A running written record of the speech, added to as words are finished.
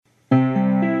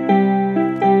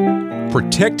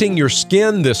protecting your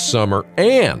skin this summer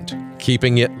and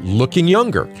keeping it looking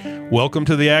younger. Welcome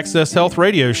to the Access Health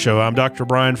Radio Show. I'm Dr.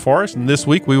 Brian Forrest, and this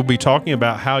week we will be talking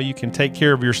about how you can take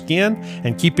care of your skin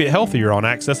and keep it healthier on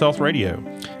Access Health Radio.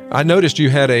 I noticed you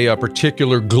had a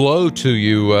particular glow to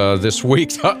you this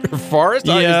week, Dr. Forrest.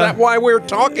 Yeah. Is that why we're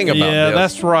talking about this? Yeah,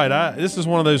 that's right. This is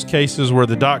one of those cases where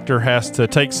the doctor has to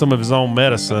take some of his own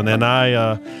medicine, and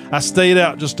I stayed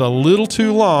out just a little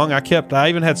too long. I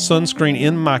even had sunscreen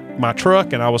in my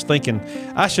truck, and I was thinking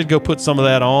I should go put some of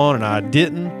that on, and I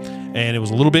didn't. And it was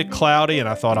a little bit cloudy, and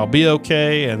I thought I'll be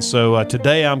okay. And so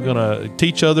today I'm going to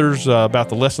teach others about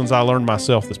the lessons I learned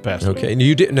myself this past week. Okay, and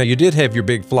you did have your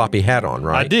big floppy hat on,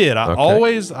 right? I did. I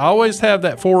always have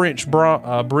that 4-inch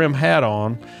brim hat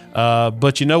on.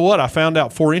 But you know what? I found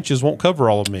out 4 inches won't cover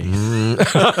all of me.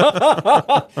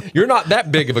 You're not that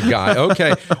big of a guy.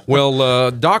 Okay.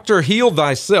 Well, Doctor, heal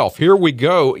thyself. Here we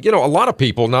go. You know, a lot of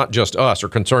people, not just us, are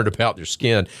concerned about their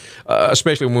skin,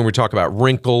 especially when we talk about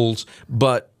wrinkles.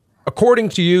 But according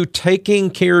to you,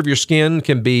 taking care of your skin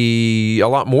can be a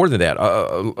lot more than that,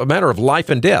 a matter of life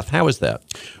and death. How is that?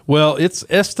 Well, it's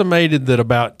estimated that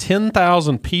about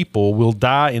 10,000 people will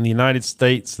die in the United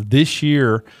States this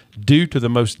year due to the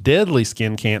most deadly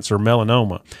skin cancer,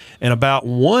 melanoma. And about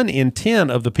 1 in 10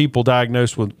 of the people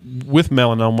diagnosed with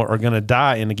melanoma are going to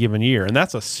die in a given year. And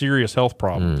that's a serious health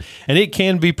problem. And it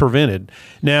can be prevented.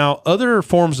 Now, other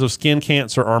forms of skin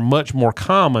cancer are much more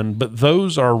common, but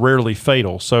those are rarely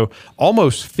fatal. So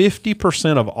almost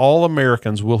 50% of all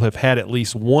Americans will have had at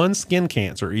least one skin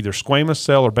cancer, either squamous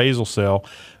cell or basal cell,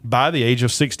 by the age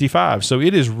of 65. So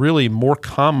it is really more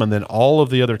common than all of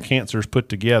the other cancers put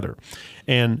together.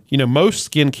 And, you know, most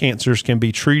skin cancers can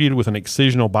be treated with an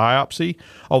excisional biopsy,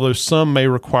 although some may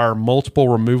require multiple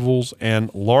removals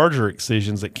and larger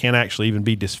excisions that can actually even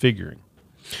be disfiguring.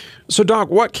 So, Doc,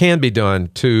 what can be done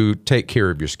to take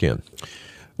care of your skin?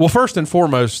 Well, first and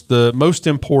foremost, the most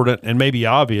important and maybe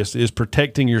obvious is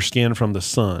protecting your skin from the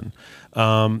sun.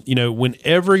 You know,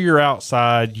 whenever you're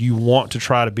outside, you want to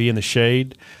try to be in the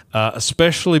shade,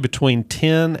 especially between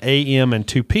 10 a.m. and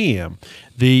 2 p.m.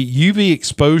 The UV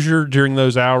exposure during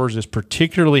those hours is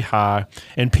particularly high,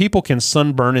 and people can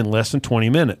sunburn in less than 20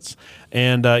 minutes.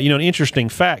 And, you know, an interesting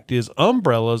fact is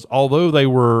umbrellas, although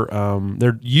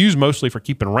they're used mostly for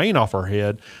keeping rain off our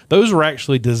head, those were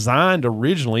actually designed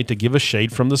originally to give us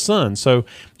shade from the sun. So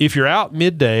if you're out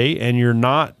midday and you're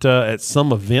not at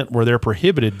some event where they're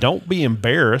prohibited, don't be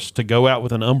embarrassed to go out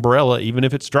with an umbrella, even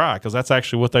if it's dry, because that's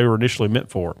actually what they were initially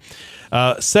meant for.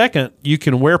 Second, you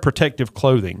can wear protective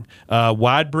clothing.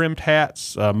 Wide-brimmed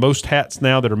hats, most hats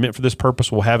now that are meant for this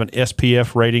purpose will have an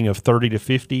SPF rating of 30 to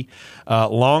 50.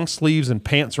 Long sleeves and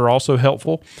pants are also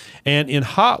helpful. And in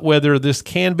hot weather, this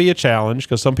can be a challenge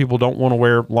because some people don't want to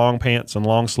wear long pants and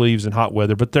long sleeves in hot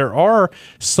weather. But there are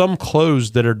some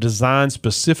clothes that are designed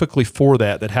specifically for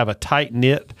that have a tight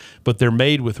knit, but they're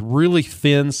made with really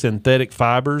thin synthetic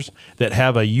fibers that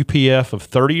have a UPF of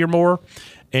 30 or more.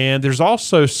 And there's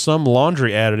also some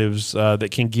laundry additives that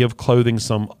can give clothing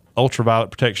some ultraviolet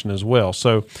protection as well.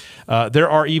 So there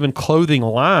are even clothing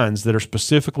lines that are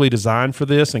specifically designed for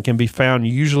this and can be found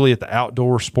usually at the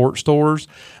outdoor sports stores.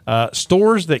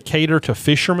 Stores that cater to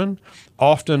fishermen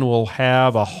often will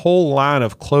have a whole line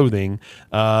of clothing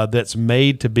that's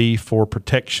made to be for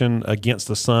protection against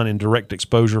the sun and direct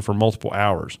exposure for multiple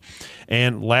hours.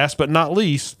 And last but not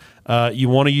least, you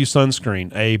want to use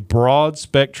sunscreen, a broad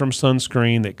spectrum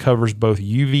sunscreen that covers both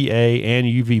UVA and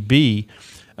UVB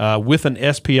with an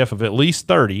SPF of at least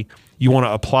 30. You want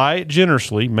to apply it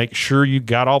generously. Make sure you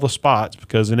got all the spots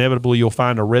because inevitably you'll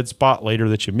find a red spot later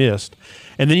that you missed.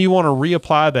 And then you want to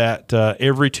reapply that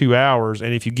every 2 hours.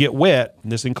 And if you get wet,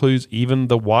 and this includes even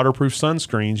the waterproof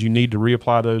sunscreens, you need to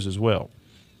reapply those as well.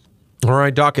 All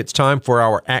right, Doc, it's time for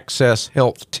our Access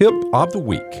Health Tip of the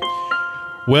Week.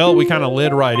 Well, we kind of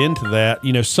led right into that.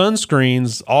 You know,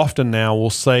 sunscreens often now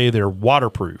will say they're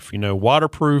waterproof. You know,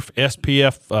 waterproof,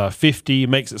 SPF 50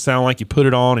 makes it sound like you put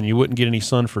it on and you wouldn't get any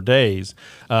sun for days.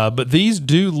 But these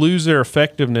do lose their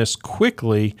effectiveness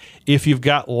quickly if you've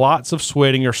got lots of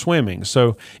sweating or swimming.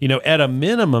 So, you know, at a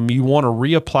minimum, you want to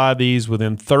reapply these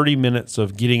within 30 minutes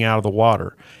of getting out of the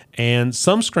water. And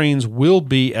some screens will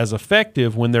be as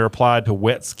effective when they're applied to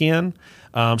wet skin.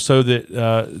 So that,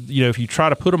 you know, if you try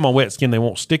to put them on wet skin, they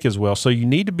won't stick as well. So you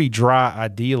need to be dry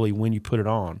ideally when you put it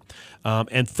on.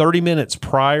 And 30 minutes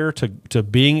prior to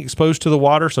being exposed to the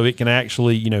water so it can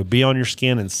actually, you know, be on your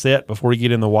skin and set before you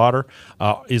get in the water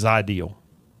is ideal.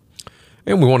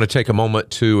 And we want to take a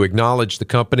moment to acknowledge the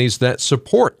companies that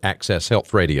support Access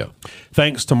Health Radio.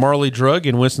 Thanks to Marley Drug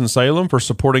in Winston-Salem for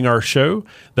supporting our show.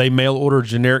 They mail order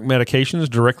generic medications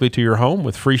directly to your home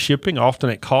with free shipping, often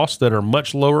at costs that are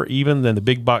much lower even than the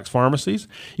big box pharmacies.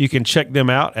 You can check them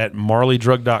out at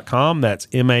marleydrug.com. That's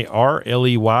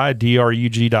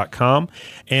MARLEYDRUG.com.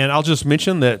 And I'll just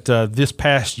mention that this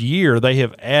past year, they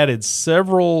have added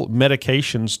several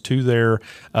medications to their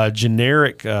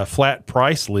generic flat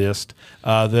price list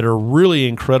that are really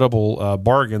incredible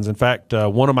bargains. In fact,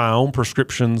 one of my own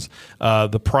prescriptions,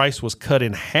 the price was cut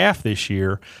in half this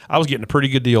year. I was getting a pretty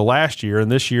good deal last year,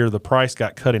 and this year the price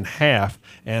got cut in half,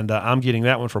 and I'm getting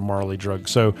that one from Marley Drug.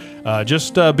 So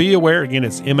just be aware. Again,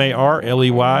 it's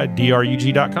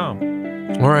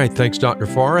MARLEYDRUG.com. All right. Thanks, Dr.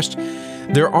 Forrest.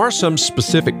 There are some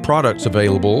specific products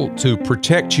available to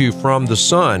protect you from the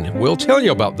sun. We'll tell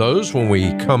you about those when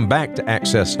we come back to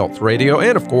Access Health Radio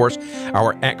and, of course,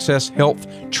 our Access Health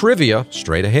Trivia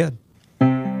straight ahead.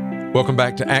 Welcome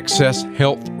back to Access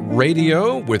Health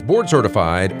Radio with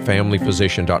board-certified family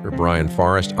physician Dr. Brian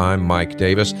Forrest. I'm Mike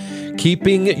Davis.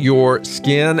 Keeping your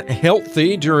skin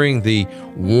healthy during the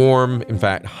warm, in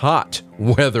fact, hot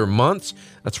weather months.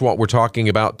 That's what we're talking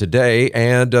about today.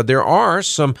 And there are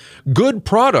some good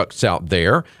products out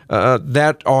there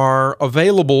that are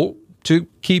available to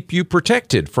keep you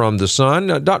protected from the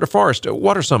sun. Dr. Forrest,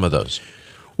 what are some of those?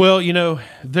 Well,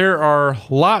 there are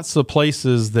lots of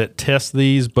places that test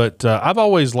these, but I've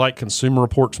always liked Consumer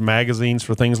Reports magazines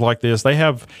for things like this. They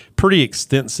have pretty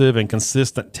extensive and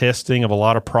consistent testing of a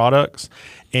lot of products,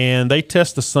 and they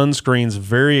test the sunscreens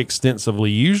very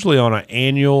extensively, usually on an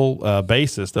annual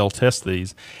basis. They'll test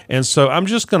these. And so I'm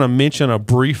just going to mention a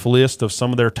brief list of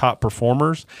some of their top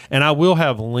performers, and I will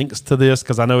have links to this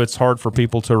because I know it's hard for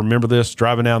people to remember this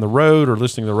driving down the road or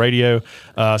listening to the radio,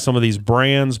 some of these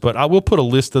brands, but I will put a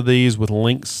list of these with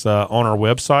links on our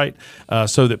website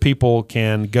so that people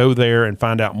can go there and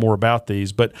find out more about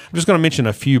these. But I'm just going to mention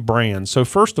a few brands. So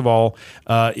first of all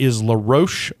is La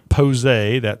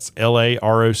Roche-Posay, that's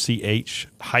LAROCH-POSAY,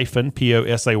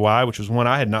 which was one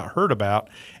I had not heard about,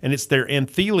 and it's their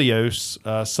Anthelios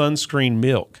sunscreen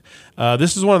milk.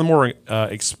 This is one of the more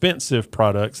expensive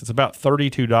products. It's about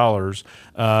 $32,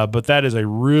 but that is a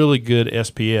really good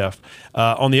SPF.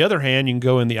 On the other hand, you can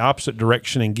go in the opposite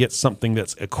direction and get something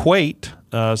that's Equate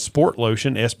Sport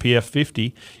Lotion SPF 50.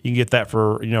 You can get that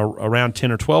for around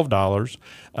 $10 or $12.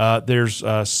 There's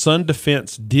Sun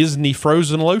Defense Disney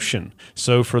Frozen Lotion.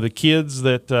 So for the kids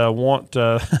that want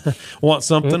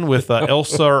something with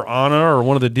Elsa or Anna or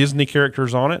one of the Disney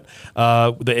characters on it,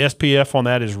 the SPF on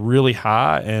that is really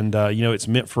high, and it's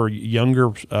meant for younger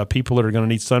people that are going to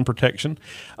need sun protection.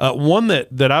 One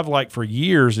that I've liked for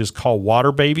years is called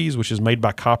Water Babies, which is made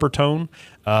by Coppertone.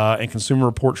 And Consumer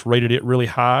Reports rated it really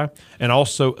high. And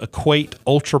also Equate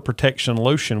Ultra Protection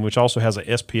Lotion, which also has a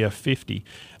SPF 50,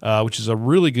 which is a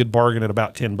really good bargain at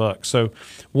about $10. So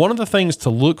one of the things to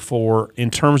look for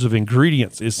in terms of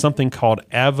ingredients is something called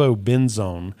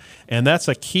avobenzone, and that's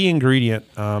a key ingredient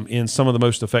in some of the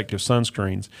most effective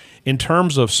sunscreens. In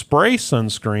terms of spray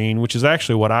sunscreen, which is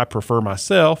actually what I prefer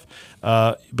myself,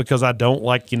 because I don't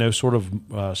like,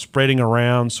 spreading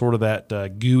around sort of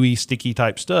that gooey, sticky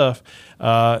type stuff.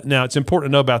 Now, it's important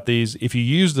to know about these. If you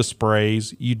use the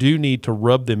sprays, you do need to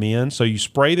rub them in. So you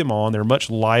spray them on. They're much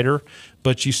lighter,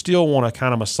 but you still want to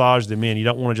kind of massage them in. You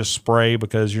don't want to just spray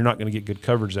because you're not going to get good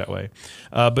coverage that way.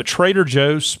 But Trader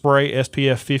Joe's spray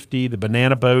SPF 50, the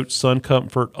Banana Boat, Sun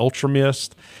Comfort, Ultra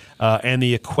Mist, and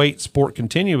the Equate Sport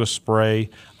Continuous Spray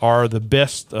are the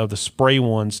best of the spray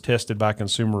ones tested by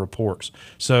Consumer Reports.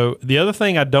 So the other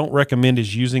thing I don't recommend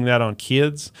is using that on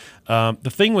kids. The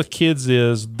thing with kids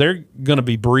is they're going to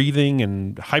be breathing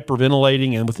and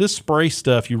hyperventilating, and with this spray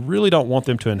stuff, you really don't want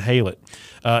them to inhale it.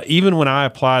 Even when I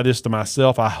apply this to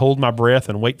myself, I hold my breath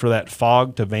and wait for that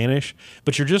fog to vanish,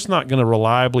 but you're just not going to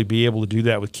reliably be able to do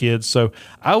that with kids. So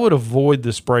I would avoid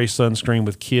the spray sunscreen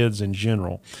with kids in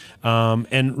general.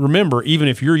 And remember, even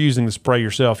if you're using the spray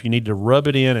yourself, you need to rub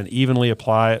it in and evenly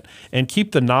apply it and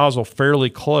keep the nozzle fairly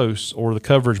close, or the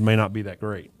coverage may not be that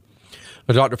great.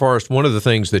 Dr. Forrest, one of the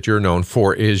things that you're known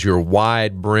for is your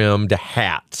wide-brimmed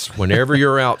hats. Whenever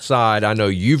you're outside, I know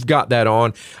you've got that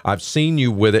on. I've seen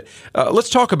you with it. Let's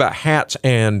talk about hats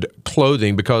and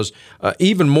clothing, because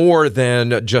even more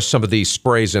than just some of these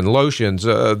sprays and lotions,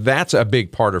 that's a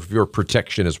big part of your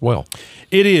protection as well.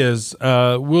 It is.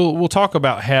 We'll talk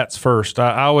about hats first.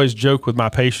 I always joke with my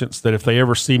patients that if they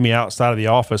ever see me outside of the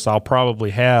office, I'll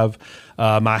probably have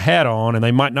my hat on, and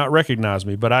they might not recognize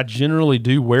me, but I generally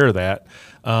do wear that.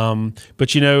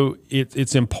 But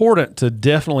it's important to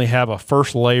definitely have a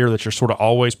first layer that you're sort of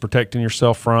always protecting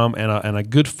yourself from, and a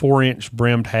good 4-inch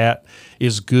brimmed hat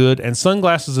is good, and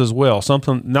sunglasses as well.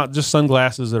 Something, not just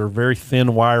sunglasses that are very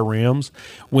thin wire rims.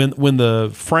 When the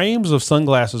frames of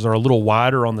sunglasses are a little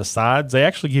wider on the sides, they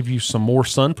actually give you some more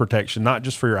sun protection, not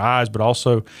just for your eyes, but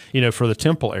also for the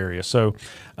temple area. So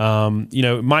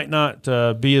it might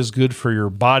not be as good for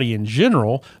your body in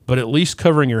general, but at least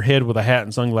covering your head with a hat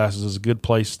and sunglasses is a good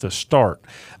place to start.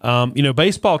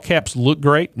 Baseball caps look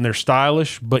great and they're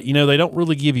stylish, but they don't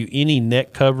really give you any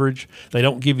neck coverage. They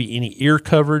don't give you any ear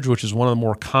coverage, which is one of the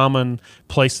more common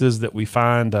places that we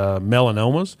find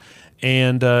melanomas.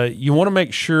 And you want to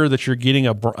make sure that you're getting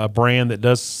a brand that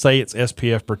does say it's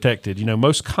SPF protected.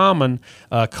 Most common,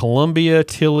 Columbia,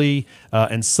 Tilly,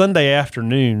 and Sunday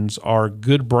Afternoons are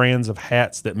good brands of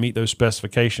hats that meet those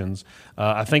specifications.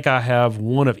 I think I have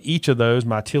one of each of those.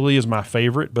 My Tilly is my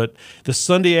favorite, but the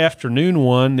Sunday Afternoon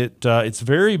one, it's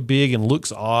very big and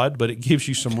looks odd, but it gives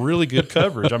you some really good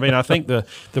coverage. I mean, I think the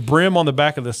brim on the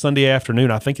back of the Sunday Afternoon,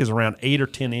 I think, is around 8 or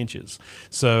 10 inches.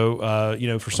 So,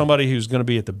 for somebody who's going to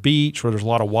be at the beach where there's a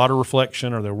lot of water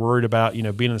reflection, or they're worried about, being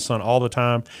in the sun all the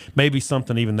time, maybe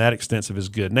something even that extensive is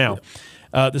good. Now,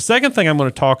 the second thing I'm going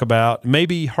to talk about may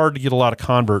be hard to get a lot of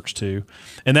converts to,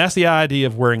 and that's the idea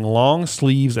of wearing long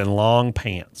sleeves and long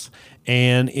pants.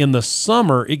 And in the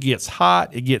summer, it gets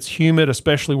hot, it gets humid,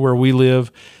 especially where we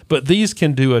live, but these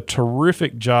can do a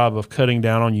terrific job of cutting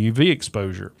down on UV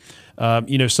exposure.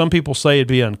 Some people say it'd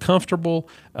be uncomfortable,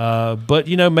 but,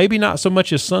 maybe not so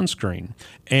much as sunscreen.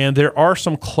 And there are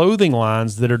some clothing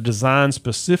lines that are designed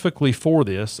specifically for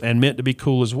this and meant to be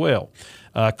cool as well.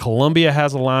 Columbia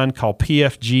has a line called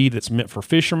PFG that's meant for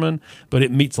fishermen, but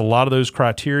it meets a lot of those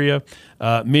criteria.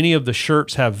 Many of the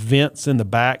shirts have vents in the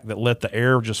back that let the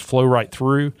air just flow right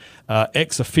through.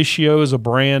 Ex Officio is a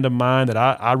brand of mine that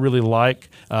I really like.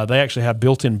 They actually have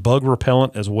built-in bug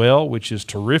repellent as well, which is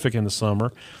terrific in the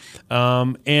summer.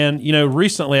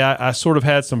 Recently I sort of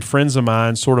had some friends of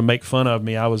mine sort of make fun of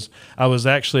me. I was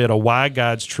actually at a Y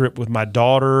Guides trip with my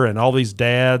daughter and all these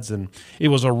dads, and it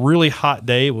was a really hot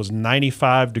day. It was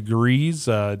 95 degrees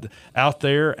out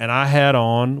there, and I had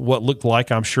on what looked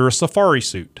like, I'm sure, a safari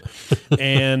suit.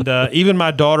 And even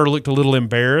my daughter looked a little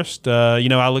embarrassed.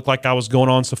 I looked like I was going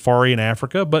on safari in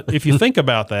Africa. But if you think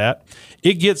about that,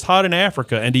 it gets hot in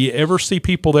Africa. And do you ever see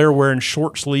people there wearing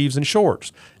short sleeves and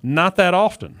shorts? Not that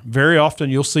often. Very often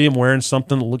you'll see them wearing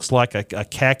something that looks like a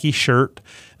khaki shirt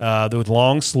with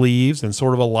long sleeves and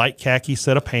sort of a light khaki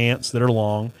set of pants that are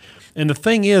long. And the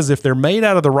thing is, if they're made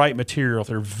out of the right material, if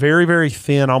they're very, very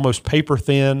thin, almost paper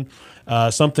thin,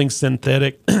 something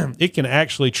synthetic, it can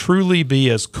actually truly be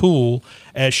as cool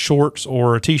as shorts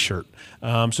or a T-shirt.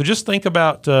 So just think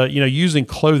about, using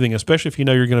clothing, especially if you're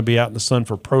going to be out in the sun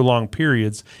for prolonged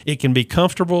periods. It can be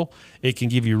comfortable. It can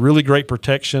give you really great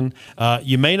protection.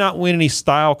 You may not win any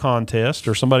style contest,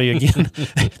 or somebody, again,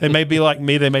 they may be like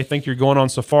me. They may think you're going on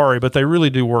safari, but they really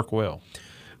do work well.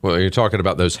 Well, you're talking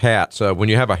about those hats. When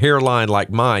you have a hairline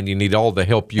like mine, you need all the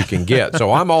help you can get.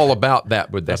 So I'm all about that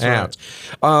with the hats.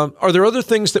 Right. Are there other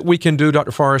things that we can do,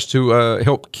 Dr. Forrest, to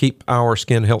help keep our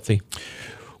skin healthy?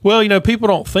 Well, people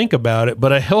don't think about it,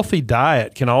 but a healthy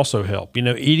diet can also help.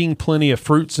 Eating plenty of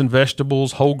fruits and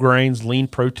vegetables, whole grains, lean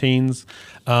proteins.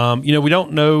 We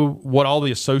don't know what all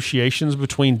the associations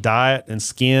between diet and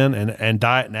skin and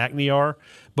diet and acne are,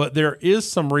 but there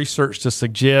is some research to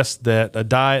suggest that a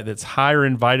diet that's higher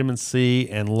in vitamin C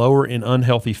and lower in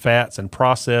unhealthy fats and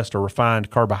processed or refined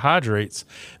carbohydrates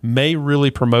may really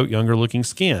promote younger looking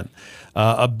skin.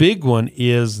 A big one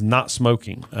is not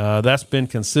smoking. That's been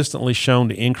consistently shown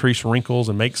to increase wrinkles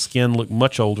and make skin look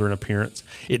much older in appearance.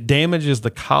 It damages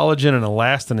the collagen and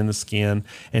elastin in the skin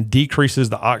and decreases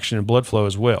the oxygen and blood flow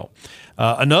as well.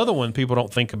 Another one people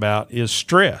don't think about is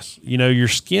stress. Your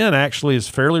skin actually is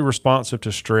fairly responsive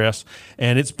to stress,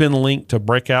 and it's been linked to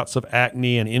breakouts of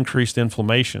acne and increased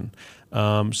inflammation.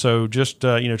 So just,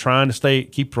 trying to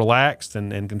keep relaxed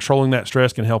and controlling that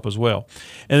stress can help as well.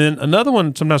 And then another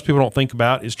one sometimes people don't think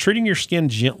about is treating your skin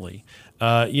gently.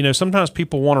 Sometimes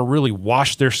people want to really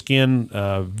wash their skin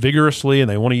vigorously, and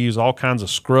they want to use all kinds of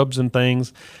scrubs and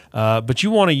things. But you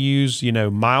want to use,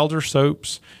 milder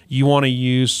soaps. You want to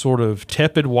use sort of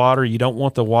tepid water. You don't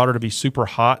want the water to be super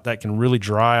hot. That can really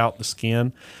dry out the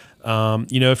skin.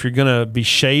 If you're going to be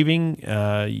shaving,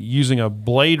 using a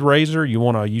blade razor, you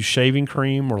want to use shaving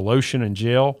cream or lotion and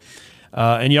gel.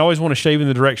 And you always want to shave in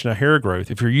the direction of hair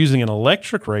growth. If you're using an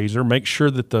electric razor, make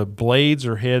sure that the blades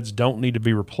or heads don't need to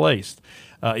be replaced.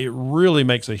 it really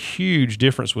makes a huge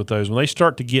difference with those. When they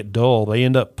start to get dull, they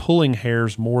end up pulling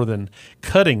hairs more than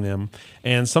cutting them.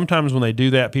 And sometimes when they do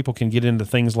that, people can get into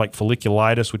things like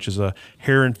folliculitis, which is a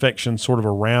hair infection sort of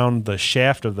around the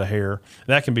shaft of the hair.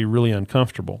 That can be really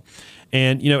uncomfortable.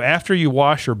 And, after you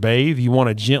wash or bathe, you want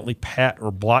to gently pat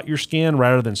or blot your skin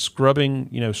rather than scrubbing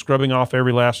off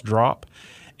every last drop.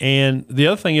 And the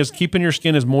other thing is keeping your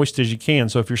skin as moist as you can.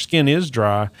 So if your skin is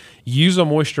dry, use a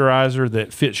moisturizer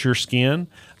that fits your skin.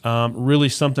 Really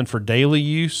something for daily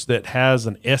use that has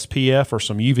an SPF or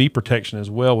some UV protection as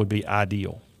well would be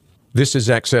ideal. This is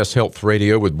Access Health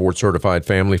Radio with board-certified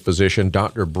family physician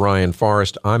Dr. Brian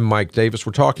Forrest. I'm Mike Davis.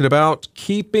 We're talking about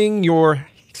keeping your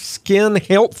skin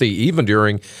healthy even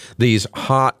during these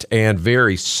hot and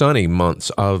very sunny months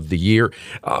of the year,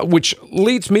 which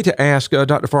leads me to ask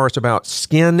Dr. Forrest about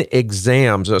skin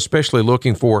exams, especially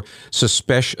looking for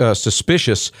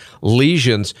suspicious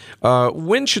lesions.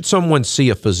 When should someone see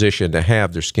a physician to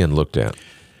have their skin looked at?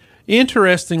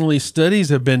 Interestingly, studies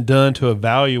have been done to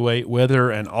evaluate whether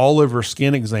an all-over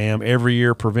skin exam every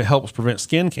year helps prevent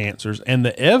skin cancers, and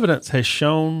the evidence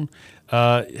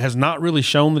has not really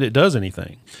shown that it does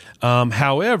anything.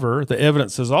 However, the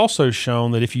evidence has also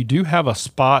shown that if you do have a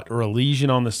spot or a lesion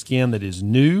on the skin that is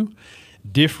new,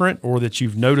 different, or that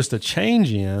you've noticed a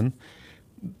change in,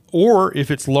 or if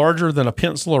it's larger than a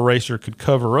pencil eraser could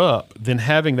cover up, then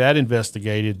having that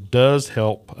investigated does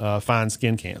help find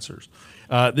skin cancers.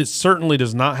 This certainly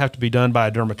does not have to be done by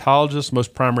a dermatologist.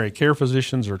 Most primary care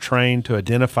physicians are trained to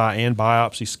identify and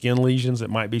biopsy skin lesions that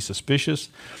might be suspicious.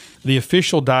 The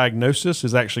official diagnosis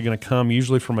is actually going to come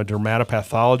usually from a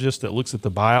dermatopathologist that looks at the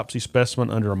biopsy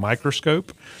specimen under a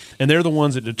microscope, and they're the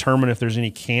ones that determine if there's any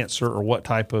cancer or what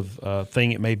type of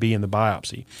thing it may be in the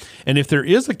biopsy. And if there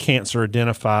is a cancer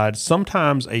identified,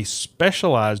 sometimes a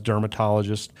specialized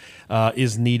dermatologist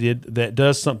is needed that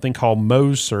does something called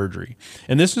Mohs surgery.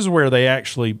 And this is where they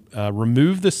actually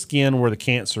remove the skin where the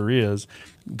cancer is,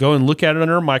 go and look at it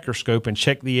under a microscope and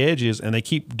check the edges, and they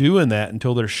keep doing that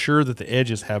until they're sure that the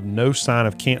edges have no sign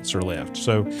of cancer left.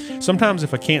 So sometimes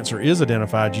if a cancer is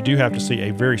identified, you do have to see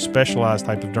a very specialized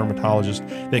type of dermatologist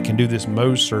that can do this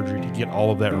Mohs surgery to get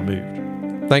all of that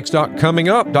removed. Thanks, Doc. Coming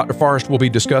up, Dr. Forrest will be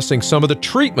discussing some of the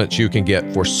treatments you can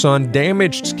get for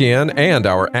sun-damaged skin and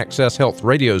our Access Health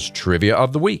Radio's Trivia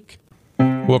of the Week.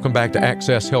 Welcome back to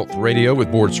Access Health Radio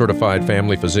with board-certified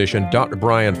family physician Dr.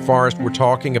 Brian Forrest. We're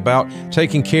talking about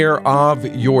taking care of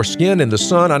your skin in the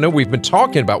sun. I know we've been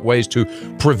talking about ways to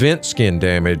prevent skin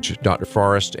damage, Dr.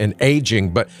 Forrest, and aging,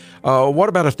 but what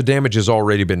about if the damage has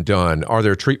already been done? Are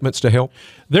there treatments to help?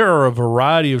 There are a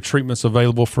variety of treatments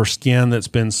available for skin that's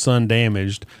been sun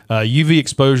damaged. UV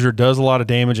exposure does a lot of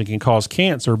damage and can cause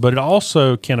cancer, but it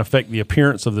also can affect the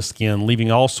appearance of the skin,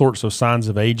 leaving all sorts of signs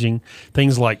of aging,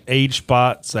 things like age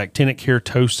spots, actinic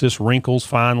keratosis, wrinkles,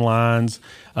 fine lines,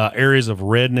 areas of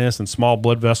redness and small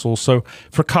blood vessels. So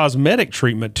for cosmetic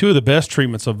treatment, two of the best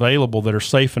treatments available that are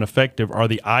safe and effective are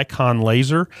the Icon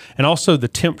laser and also the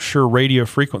Tempsure radio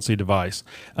frequency device.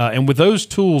 And with those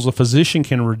tools, a physician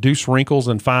can reduce wrinkles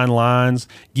and fine lines,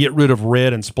 get rid of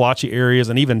red and splotchy areas,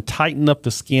 and even tighten up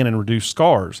the skin and reduce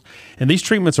scars. And these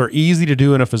treatments are easy to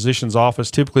do in a physician's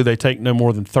office. Typically, they take no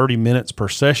more than 30 minutes per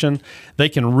session. They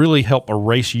can really help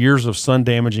erase years of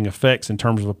sun-damaging effects in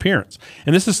terms of appearance.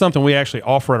 And this is something we actually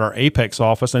offer at our Apex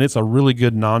office, and it's a really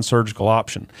good non-surgical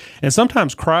option. And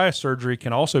sometimes cryosurgery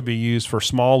can also be used for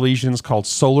small lesions called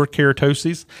solar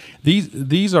keratoses.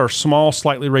 These are small,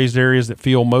 slightly raised areas that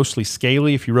feel mostly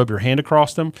scaly if you rub your hand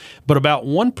across them, but about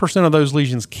 1% of those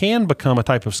lesions can become a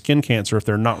type of skin cancer if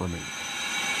they're not removed.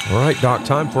 All right, Doc,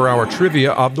 time for our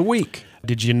Trivia of the Week.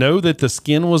 Did you know that the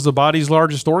skin was the body's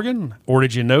largest organ? Or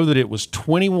did you know that it was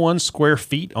 21 square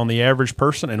feet on the average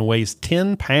person and weighs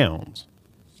 10 pounds?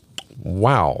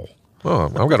 Wow. Oh,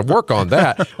 I've got to work on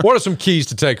that. What are some keys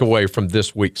to take away from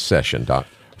this week's session, Doc?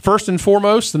 First and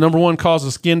foremost, the number one cause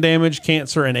of skin damage,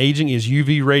 cancer, and aging is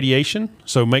UV radiation.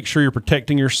 So make sure you're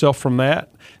protecting yourself from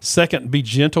that. Second, be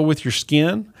gentle with your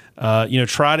skin.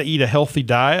 Try to eat a healthy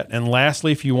diet. And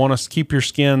lastly, if you want to keep your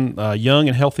skin young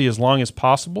and healthy as long as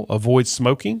possible, avoid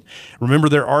smoking. Remember,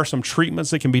 there are some treatments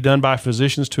that can be done by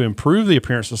physicians to improve the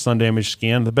appearance of sun-damaged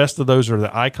skin. The best of those are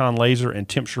the Icon laser and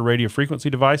Tempsure radio frequency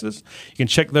devices. You can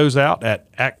check those out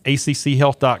at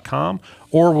acchealth.com,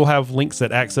 or we'll have links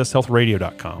at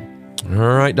accesshealthradio.com. All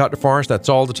right, Dr. Forrest, that's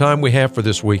all the time we have for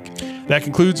this week. That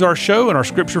concludes our show, and our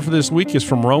scripture for this week is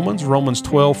from Romans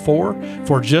 12:4.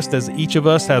 For just as each of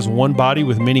us has one body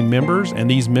with many members, and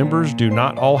these members do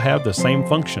not all have the same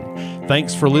function.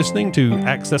 Thanks for listening to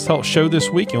Access Health Show this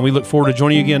week, and we look forward to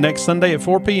joining you again next Sunday at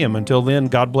 4 p.m. Until then,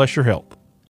 God bless your health.